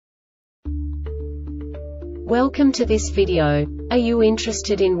Welcome to this video. Are you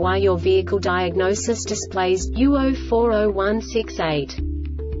interested in why your vehicle diagnosis displays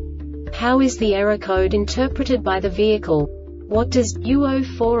U0401-68? How is the error code interpreted by the vehicle? What does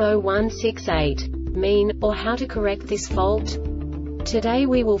U0401-68 mean, or how to correct this fault? Today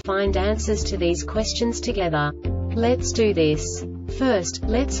we will find answers to these questions together. Let's do this. First,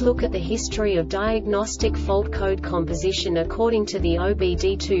 let's look at the history of diagnostic fault code composition according to the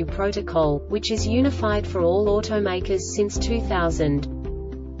OBD2 protocol, which is unified for all automakers since 2000.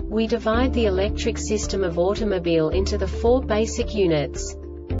 We divide the electric system of automobile into the four basic units: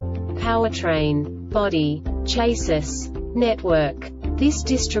 powertrain, body, chassis, network. This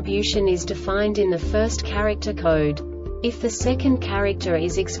distribution is defined in the first character code. If the second character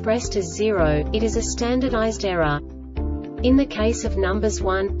is expressed as 0, it is a standardized error. In the case of numbers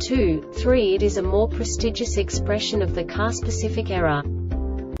 1, 2, 3, it is a more prestigious expression of the car-specific error.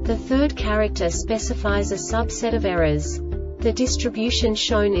 The third character specifies a subset of errors. The distribution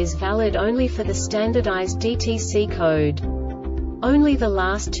shown is valid only for the standardized DTC code. Only the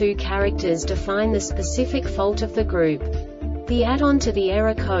last two characters define the specific fault of the group. The add-on to the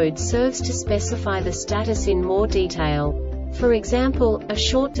error code serves to specify the status in more detail. For example, a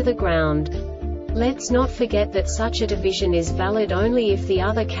short to the ground. Let's not forget that such a division is valid only if the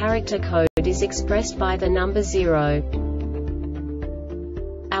other character code is expressed by the number 0.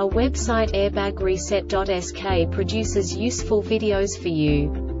 Our website airbagreset.sk produces useful videos for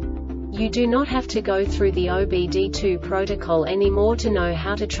you. You do not have to go through the OBD2 protocol anymore to know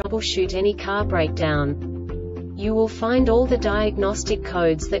how to troubleshoot any car breakdown. You will find all the diagnostic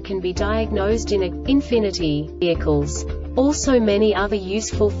codes that can be diagnosed in Infinity vehicles. Also many other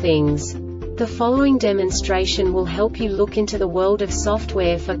useful things. The following demonstration will help you look into the world of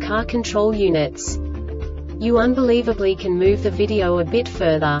software for car control units. You unbelievably can move the video a bit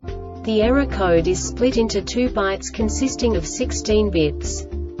further. The error code is split into 2 bytes consisting of 16 bits.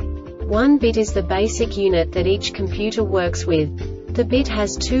 1 bit is the basic unit that each computer works with. The bit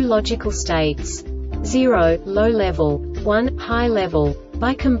has 2 logical states: 0, low level, 1, high level.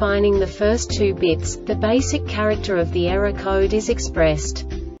 By combining the first 2 bits, the basic character of the error code is expressed.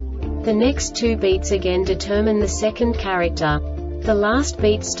 The next 2 beats again determine the second character. The last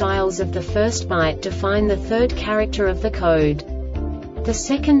beat styles of the first byte define the third character of the code. The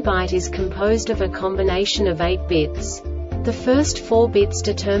second byte is composed of a combination of 8 bits. The first 4 bits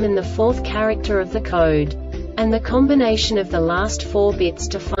determine the fourth character of the code. And the combination of the last 4 bits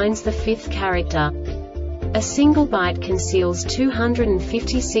defines the fifth character. A single byte conceals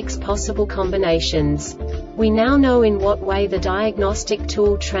 256 possible combinations. We now know in what way the diagnostic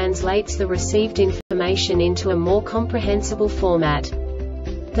tool translates the received information into a more comprehensible format.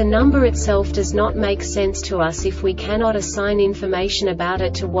 The number itself does not make sense to us if we cannot assign information about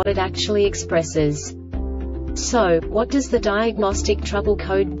it to what it actually expresses. So, what does the Diagnostic Trouble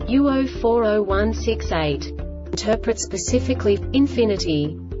Code U0401-68 interpret specifically for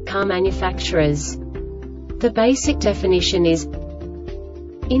Infinity car manufacturers? The basic definition is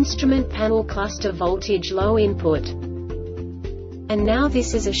instrument panel cluster voltage low input. And now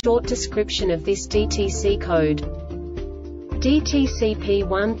this is a short description of this DTC code. DTC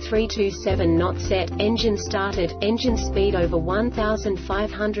P1327 not set, engine started, engine speed over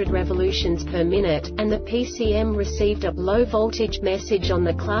 1500 revolutions per minute, and the PCM received a low voltage message on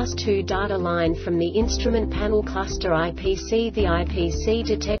the class 2 data line from the instrument panel cluster IPC. The IPC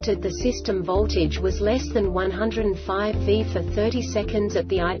detected the system voltage was less than 105 V for 30 seconds at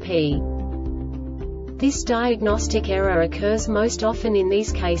the IP. This diagnostic error occurs most often in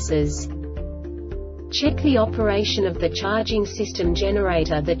these cases. Check the operation of the charging system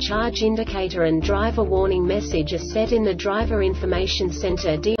generator. The charge indicator and driver warning message are set in the driver information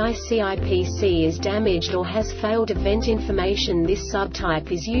center. DICIPC is damaged or has failed. Event information. This subtype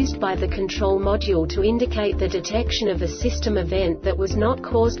is used by the control module to indicate the detection of a system event that was not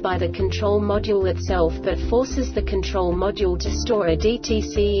caused by the control module itself but forces the control module to store a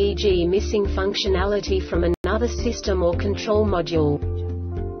DTC, e.g. missing functionality from another system or control module.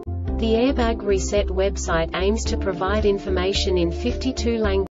 The Airbag Reset website aims to provide information in 52 languages.